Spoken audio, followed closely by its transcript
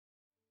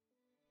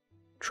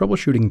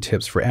Troubleshooting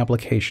tips for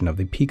application of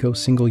the PICO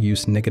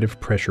single-use negative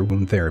pressure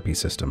wound therapy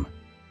system.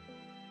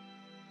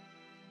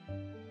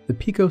 The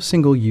PICO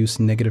single-use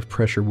negative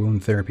pressure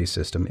wound therapy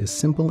system is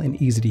simple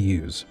and easy to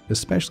use,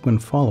 especially when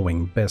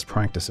following best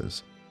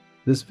practices.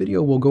 This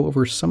video will go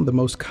over some of the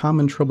most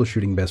common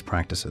troubleshooting best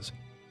practices.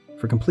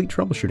 For complete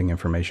troubleshooting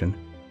information,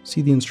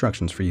 see the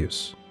instructions for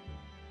use.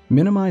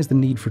 Minimize the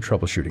need for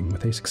troubleshooting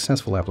with a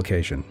successful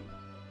application.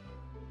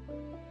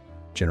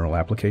 General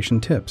application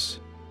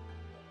tips.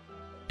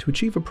 To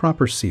achieve a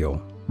proper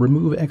seal,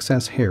 remove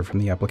excess hair from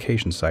the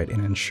application site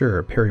and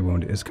ensure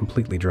peri-wound is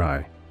completely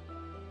dry.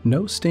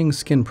 No sting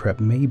skin prep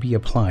may be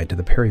applied to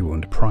the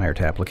peri-wound prior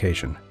to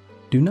application.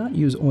 Do not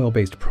use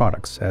oil-based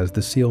products as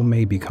the seal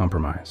may be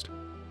compromised.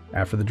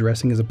 After the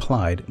dressing is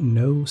applied,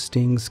 no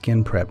sting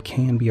skin prep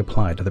can be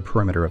applied to the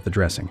perimeter of the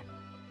dressing.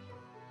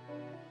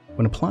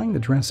 When applying the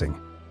dressing,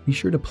 be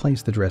sure to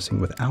place the dressing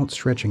without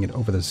stretching it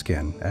over the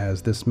skin,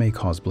 as this may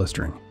cause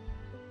blistering.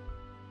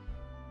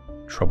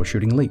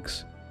 Troubleshooting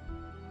leaks.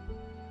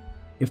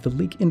 If the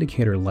leak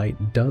indicator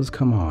light does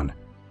come on,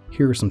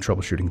 here are some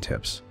troubleshooting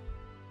tips.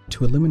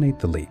 To eliminate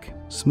the leak,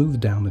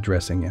 smooth down the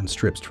dressing and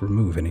strips to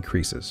remove any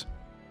creases.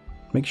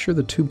 Make sure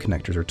the tube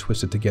connectors are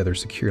twisted together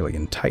securely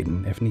and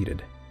tighten if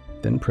needed.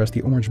 Then press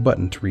the orange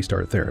button to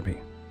restart therapy.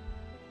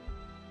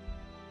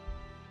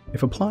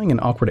 If applying in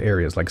awkward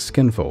areas like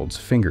skin folds,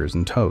 fingers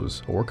and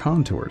toes, or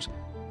contours,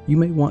 you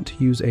may want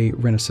to use a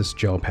Renesis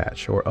gel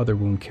patch or other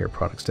wound care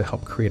products to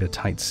help create a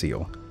tight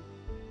seal.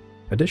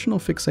 Additional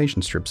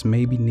fixation strips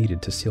may be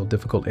needed to seal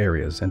difficult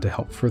areas and to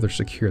help further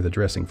secure the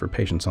dressing for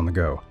patients on the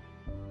go.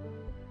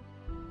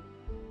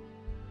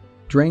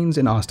 Drains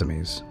and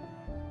ostomies.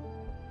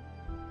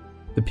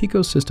 The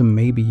PICO system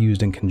may be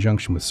used in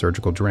conjunction with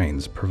surgical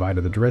drains,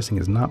 provided the dressing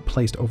is not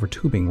placed over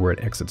tubing where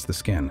it exits the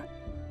skin.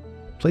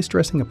 Place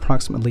dressing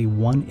approximately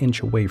 1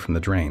 inch away from the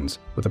drains,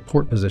 with a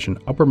port position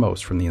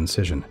uppermost from the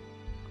incision.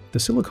 The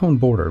silicone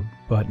border,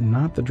 but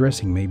not the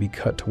dressing, may be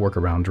cut to work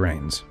around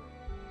drains.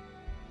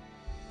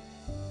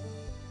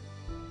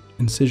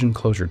 Incision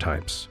closure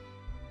types.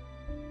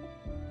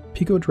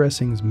 PICO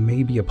dressings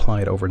may be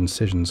applied over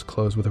incisions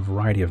closed with a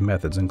variety of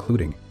methods,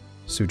 including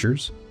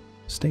sutures,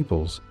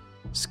 staples,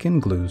 skin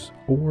glues,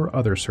 or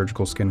other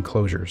surgical skin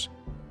closures.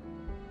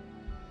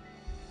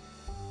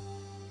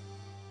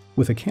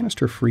 With a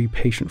canister-free,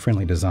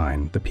 patient-friendly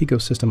design, the PICO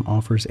system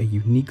offers a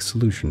unique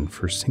solution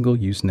for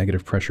single-use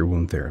negative pressure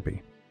wound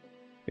therapy.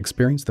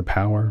 Experience the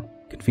power,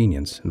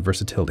 convenience, and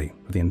versatility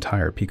of the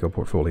entire PICO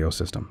portfolio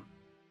system.